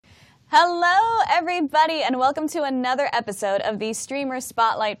Hello, everybody, and welcome to another episode of the Streamer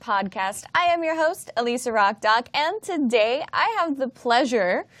Spotlight podcast. I am your host, Elisa Rockdock, and today I have the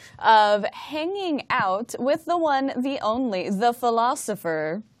pleasure of hanging out with the one, the only, the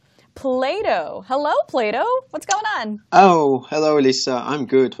philosopher, Plato. Hello, Plato. What's going on? Oh, hello, Elisa. I'm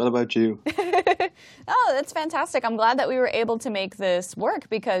good. What about you? Oh, that's fantastic. I'm glad that we were able to make this work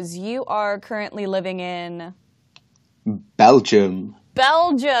because you are currently living in Belgium.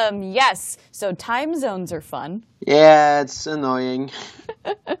 Belgium, yes. So time zones are fun. Yeah, it's annoying.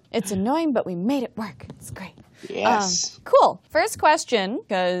 It's annoying, but we made it work. It's great. Yes. Cool. First question,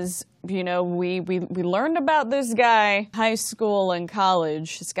 because, you know, we learned about this guy, high school and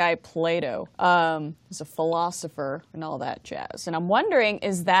college, this guy Plato. He's a philosopher and all that jazz. And I'm wondering,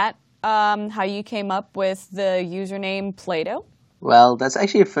 is that how you came up with the username Plato? Well, that's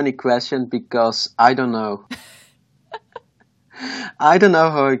actually a funny question because I don't know. I don't know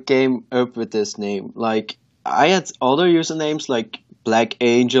how I came up with this name. Like, I had other usernames like Black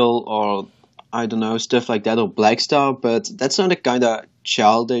Angel or, I don't know, stuff like that, or Black Star, but that sounded kind of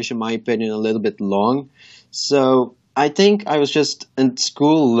childish, in my opinion, a little bit long. So I think I was just in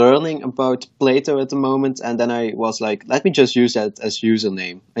school learning about Plato at the moment, and then I was like, let me just use that as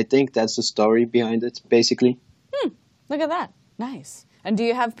username. I think that's the story behind it, basically. Look at that. Nice. And do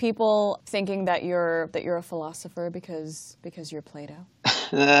you have people thinking that you're a philosopher because you're Plato?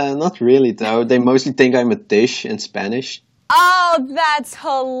 Not really, though. They mostly think I'm a dish in Spanish. Oh, that's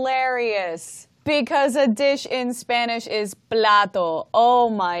hilarious. Because a dish in Spanish is plato. Oh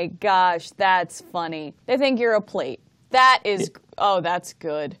my gosh, that's funny. They think you're a plate. That is, oh, that's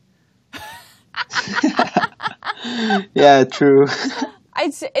good. Yeah, true.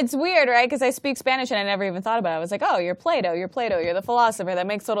 It's weird, right? Because I speak Spanish and I never even thought about it. I was like, oh, you're Plato, you're the philosopher. That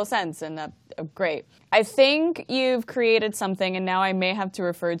makes total sense. And great. I think you've created something, and now I may have to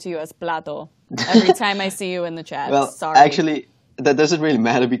refer to you as Plato every time I see you in the chat. Well, sorry. actually, that doesn't really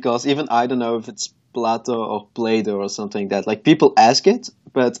matter because even I don't know if it's Plato or Plato or something like that. Like, people ask it,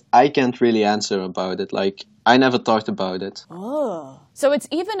 but I can't really answer about it. Like, I never talked about it. Oh. So it's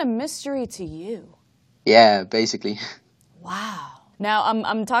even a mystery to you. Yeah, basically. Wow. Now,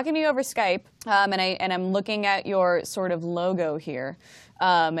 I'm talking to you over Skype, and I'm looking at your sort of logo here,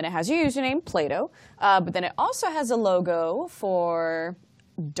 and it has your username, Plato, but then it also has a logo for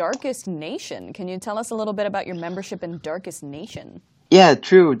Darkest Nation. Can you tell us a little bit about your membership in Darkest Nation? Yeah,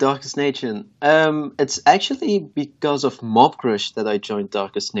 true, Darkest Nation. It's actually because of Mob Crush that I joined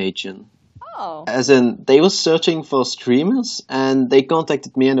Darkest Nation. Oh. As in, they were searching for streamers, and they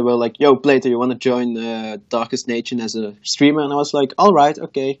contacted me and they were like, yo, Plato, you want to join Darkest Nation as a streamer? And I was like, all right,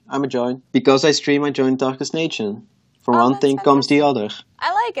 okay, I'm a join. Because I stream, I joined Darkest Nation. From one thing comes the other.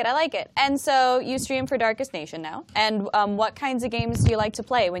 I like it. And so you stream for Darkest Nation now. And what kinds of games do you like to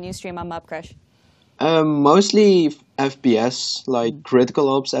play when you stream on Mob Crush? Mostly FPS, like Critical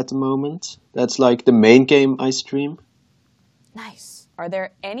Ops at the moment. That's like the main game I stream. Nice. Are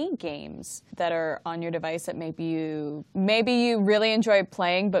there any games that are on your device that maybe you really enjoy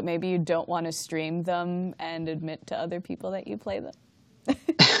playing, but maybe you don't want to stream them and admit to other people that you play them?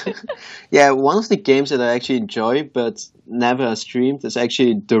 Yeah, one of the games that I actually enjoy, but never streamed, is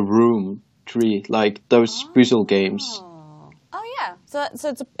actually The Room 3, like those puzzle games. Oh yeah, so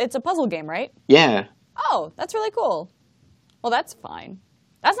it's a puzzle game, right? Yeah. Oh, that's really cool. Well, that's fine.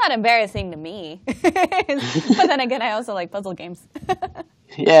 That's not embarrassing to me. But then again, I also like puzzle games.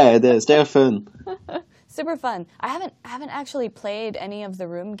 Yeah, it is. They're fun. Super fun. I haven't actually played any of the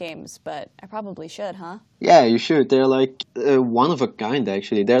Room games, but I probably should, huh? Yeah, you should. They're like one of a kind,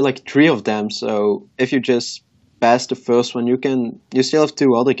 actually. There are like 3 of them, so if you just pass the first one, you still have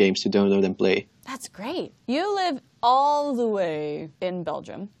 2 other games to download and play. That's great. You live all the way in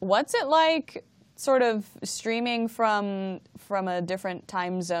Belgium. What's it like sort of streaming from a different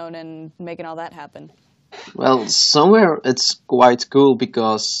time zone and making all that happen? Well, somewhere it's quite cool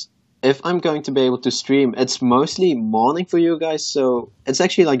because if I'm going to be able to stream, it's mostly morning for you guys, so it's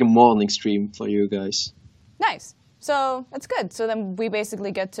actually like a morning stream for you guys. Nice. So that's good. So then we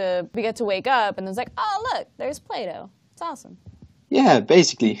basically get to wake up and it's like, oh look, there's Plato. It's awesome. Yeah,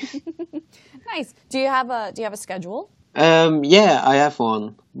 basically. Nice. Do you have a schedule? Yeah, I have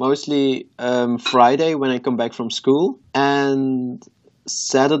one. Mostly Friday when I come back from school, and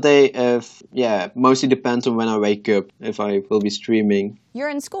Saturday mostly depends on when I wake up if I will be streaming. You're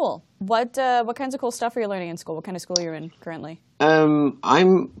in school. What kinds of cool stuff are you learning in school? What kind of school are you in currently?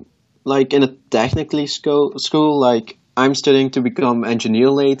 I'm like in a technically school. Like I'm studying to become engineer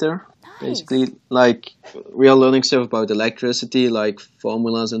later. Basically, like we are learning stuff about electricity, like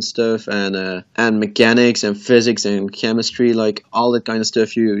formulas and stuff, and mechanics and physics and chemistry, like all that kind of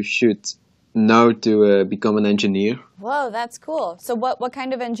stuff you should know to become an engineer. Whoa, that's cool. So what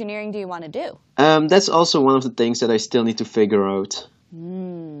kind of engineering do you want to do? That's also one of the things that I still need to figure out. I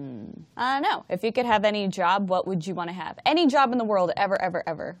don't know. If you could have any job, what would you want to have? Any job in the world, ever, ever,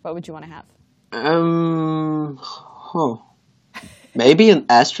 ever, what would you want to have? Maybe an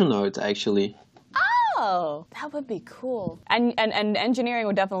astronaut, actually. Oh, that would be cool. And engineering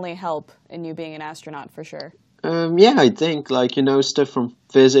would definitely help in you being an astronaut for sure. Yeah, I think, like, stuff from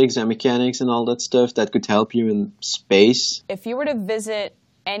physics and mechanics and all that stuff that could help you in space. If you were to visit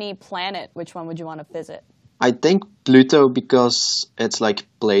any planet, which one would you want to visit? I think Pluto, because it's like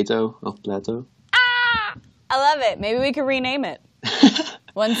Plato. Ah! I love it. Maybe we could rename it.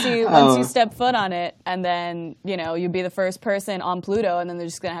 Once you step foot on it, and then, you'd be the first person on Pluto, and then they're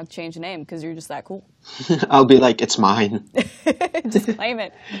just going to have to change the name because you're just that cool. I'll be like, it's mine. Just claim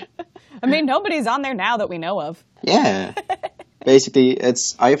it. I mean, nobody's on there now that we know of. Yeah. Basically,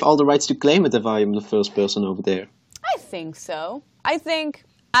 I have all the rights to claim it if I am the first person over there. I think so.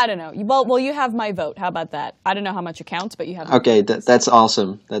 I don't know. Well, you have my vote. How about that? I don't know how much it counts, but you have. Okay, that's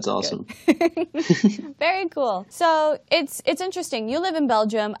awesome. That's awesome. Very cool. So it's interesting. You live in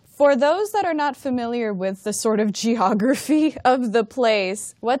Belgium. For those that are not familiar with the sort of geography of the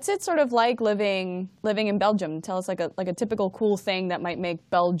place, what's it sort of like living in Belgium? Tell us like a typical cool thing that might make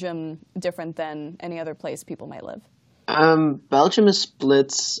Belgium different than any other place people might live. Belgium is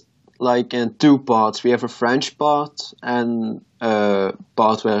split like in two parts. We have a French part and a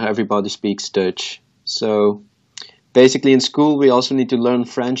part where everybody speaks Dutch. So basically in school we also need to learn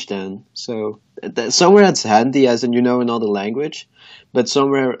French then. So somewhere it's handy as in another language, but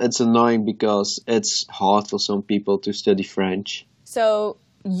somewhere it's annoying because it's hard for some people to study French. So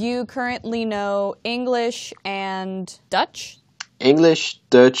you currently know English and Dutch? English,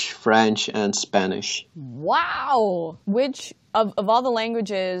 Dutch, French, and Spanish. Wow! Which of all the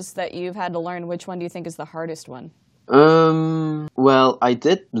languages that you've had to learn, which one do you think is the hardest one? Well, I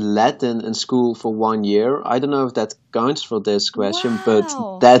did Latin in school for 1 year. I don't know if that counts for this question,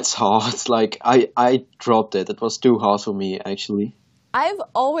 but that's hard. Like, I dropped it. It was too hard for me, actually. I've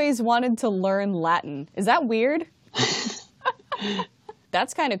always wanted to learn Latin. Is that weird?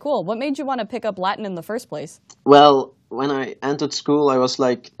 That's kind of cool. What made you want to pick up Latin in the first place? Well, when I entered school, I was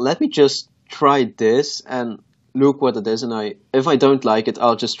like, let me just try this and look what it is. And if I don't like it,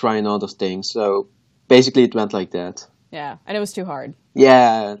 I'll just try another thing. So basically it went like that. Yeah, and it was too hard.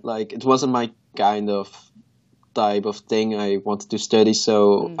 Yeah, like it wasn't my kind of type of thing I wanted to study.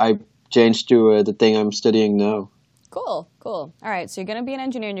 So I changed to the thing I'm studying now. Cool. All right, so you're going to be an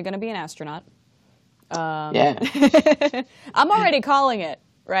engineer and you're going to be an astronaut. Yeah. I'm already calling it,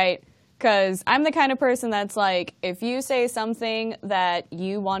 right? Because I'm the kind of person that's like, if you say something that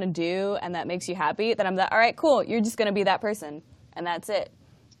you want to do and that makes you happy, then I'm all right, cool, you're just going to be that person. And that's it.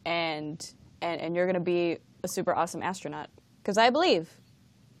 And you're going to be a super awesome astronaut. Because I believe.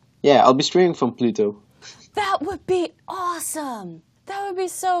 Yeah, I'll be streaming from Pluto. That would be awesome. That would be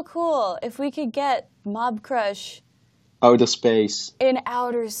so cool if we could get Mob Crush. Outer space. In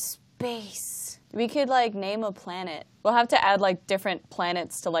outer space. We could, name a planet. We'll have to add, different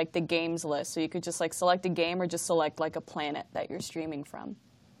planets to, the games list. So you could just, select a game or just select, a planet that you're streaming from.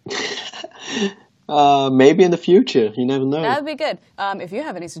 Maybe in the future. You never know. That would be good. If you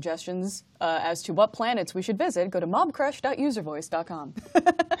have any suggestions as to what planets we should visit, go to mobcrush.uservoice.com.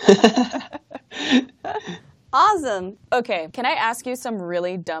 Awesome. Okay, can I ask you some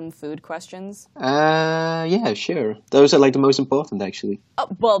really dumb food questions? Yeah, sure. Those are the most important, actually. Oh,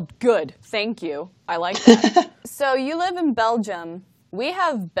 well, good. Thank you. I like that. So you live in Belgium. We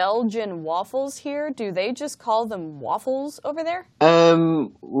have Belgian waffles here. Do they just call them waffles over there?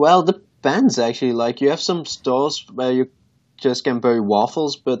 Well, depends, actually. You have some stores where you just can buy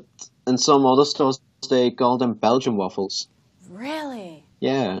waffles, but in some other stores they call them Belgian waffles. Really?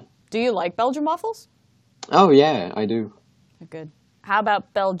 Yeah. Do you like Belgian waffles? Oh, yeah, I do. Good. How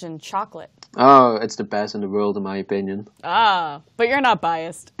about Belgian chocolate? Oh, it's the best in the world, in my opinion. Ah, but you're not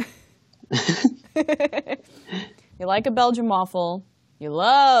biased. You like a Belgian waffle. You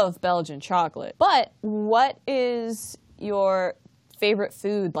love Belgian chocolate. But what is your favorite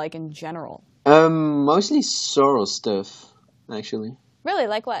food, in general? Mostly sour stuff, actually. Really?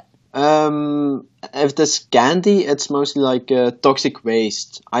 Like what? If there's candy, it's mostly toxic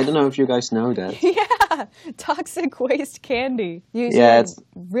waste. I don't know if you guys know that. Yeah, toxic waste candy. It's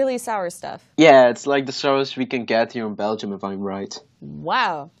really sour stuff. Yeah, it's the sourest we can get here in Belgium, if I'm right.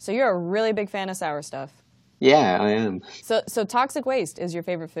 Wow, so you're a really big fan of sour stuff. Yeah, I am. So toxic waste is your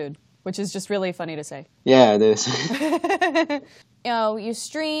favorite food? which is just really funny to say. Yeah, it is. You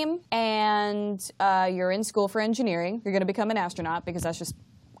stream and you're in school for engineering. You're going to become an astronaut because that's just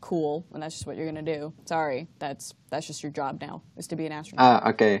cool and that's just what you're going to do. Sorry, that's just your job now, is to be an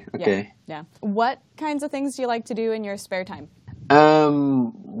astronaut. Okay. Yeah. What kinds of things do you like to do in your spare time?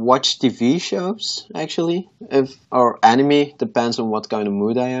 Watch TV shows, actually. Or anime, depends on what kind of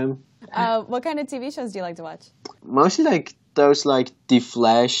mood I am. What kind of TV shows do you like to watch? Mostly like those like The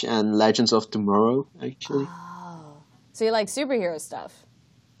Flash and Legends of Tomorrow, actually. Oh. So you like superhero stuff?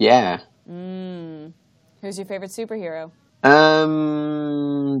 Yeah. Who's your favorite superhero?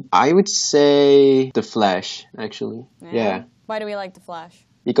 I would say The Flash, actually. Yeah. Why do we like The Flash?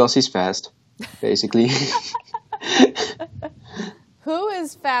 Because he's fast, basically. Who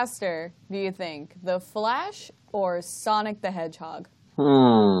is faster, do you think? The Flash or Sonic the Hedgehog?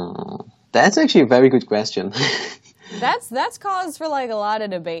 That's actually a very good question. That's cause for like a lot of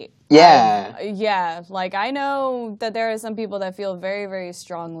debate. Yeah. Yeah, like I know that there are some people that feel very, very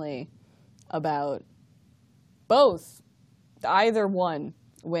strongly about both, either one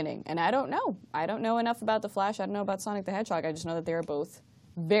winning. And I don't know. I don't know enough about the Flash. I don't know about Sonic the Hedgehog. I just know that they're both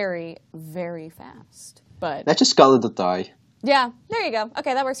very, very fast. But let's just call it a tie. Yeah, there you go.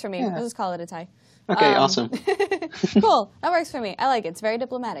 Okay, that works for me. Yeah. Let's just call it a tie. Okay, awesome. Cool. That works for me. I like it. It's very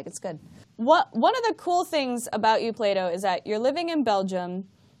diplomatic. It's good. One of the cool things about you, Plato, is that you're living in Belgium.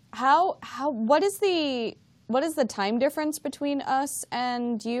 What is the time difference between us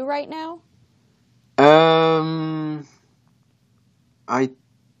and you right now? I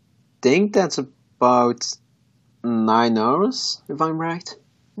think that's about 9 hours, if I'm right.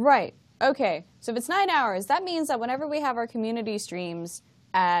 Right. Okay. So if it's 9 hours, that means that whenever we have our community streams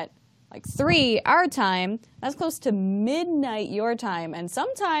at like 3 our time, that's close to midnight your time. And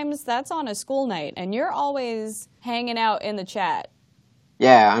sometimes that's on a school night, and you're always hanging out in the chat.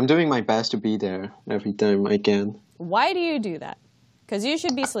 Yeah, I'm doing my best to be there every time I can. Why do you do that? Because you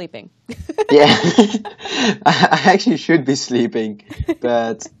should be sleeping. Yeah, I actually should be sleeping,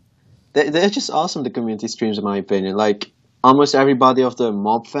 but they're just awesome, the community streams, in my opinion. Like, almost everybody of the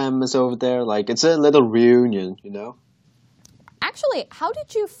mob fam is over there. Like, it's a little reunion, you know? Actually, how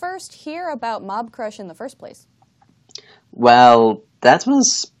did you first hear about Mob Crush in the first place? Well, that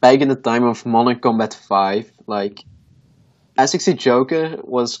was back in the time of Modern Combat 5. Like, SXC Joker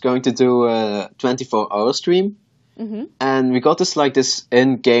was going to do a 24-hour stream. Mm-hmm. And we got this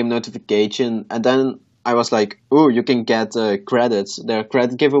in-game notification. And then I was like, ooh, you can get credits, their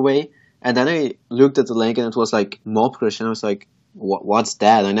credit giveaway. And then I looked at the link and it was like Mob Crush. And I was like, what's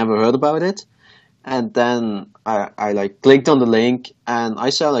that? I never heard about it. And then I like clicked on the link and I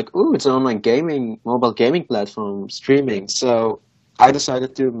saw like, ooh, it's an online mobile gaming platform streaming. So I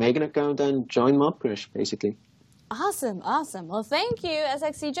decided to make an account and join Mob Crush, basically. Awesome. Well, thank you,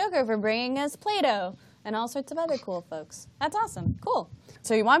 SXC Joker, for bringing us Plato and all sorts of other cool folks. That's awesome. Cool.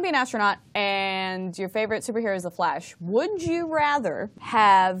 So you want to be an astronaut and your favorite superhero is the Flash. Would you rather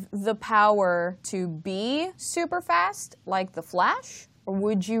have the power to be super fast like the Flash? Or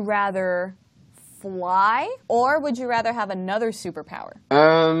would you rather fly, or would you rather have another superpower?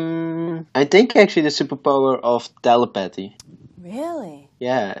 I think actually the superpower of telepathy. Really?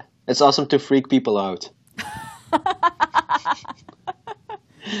 Yeah, it's awesome to freak people out.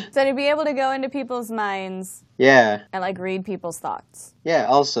 So to be able to go into people's minds. Yeah. And like read people's thoughts. Yeah,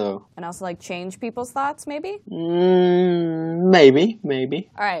 also. And also like change people's thoughts, maybe? Maybe.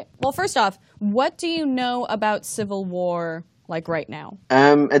 All right. Well, first off, what do you know about Civil War? Like right now?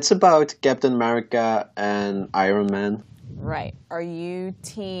 It's about Captain America and Iron Man. Right. Are you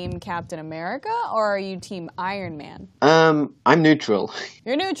Team Captain America or are you Team Iron Man? I'm neutral.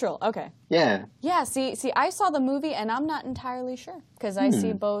 You're neutral. Okay. Yeah. Yeah. See, I saw the movie and I'm not entirely sure because I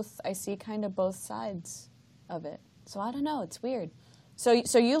see both. I see kind of both sides of it. So I don't know. It's weird. So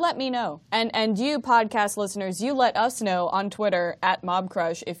you let me know, and you podcast listeners, you let us know on Twitter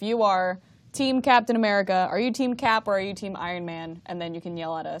 @MobCrush if you are Team Captain America, are you Team Cap or are you Team Iron Man? And then you can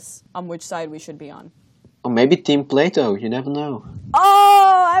yell at us on which side we should be on. Or maybe Team Plato, you never know.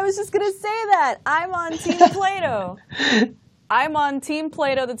 Oh, I was just going to say that. I'm on Team Plato. I'm on Team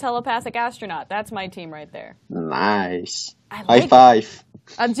Plato, the telepathic astronaut. That's my team right there. Nice. High five.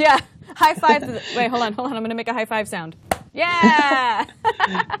 Yeah, high five. Wait, hold on. I'm going to make a high five sound. Yeah.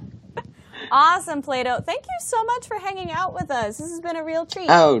 Awesome, Plato. Thank you so much for hanging out with us. This has been a real treat.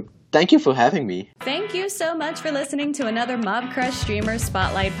 Oh, thank you for having me. Thank you so much for listening to another Mob Crush Streamer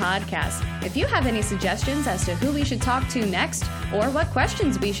Spotlight podcast. If you have any suggestions as to who we should talk to next or what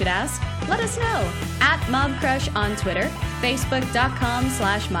questions we should ask, let us know @MobCrush on Twitter,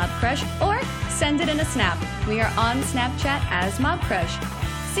 Facebook.com/MobCrush, or send it in a snap. We are on Snapchat as Mob Crush.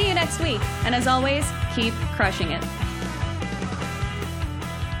 See you next week, and as always, keep crushing it.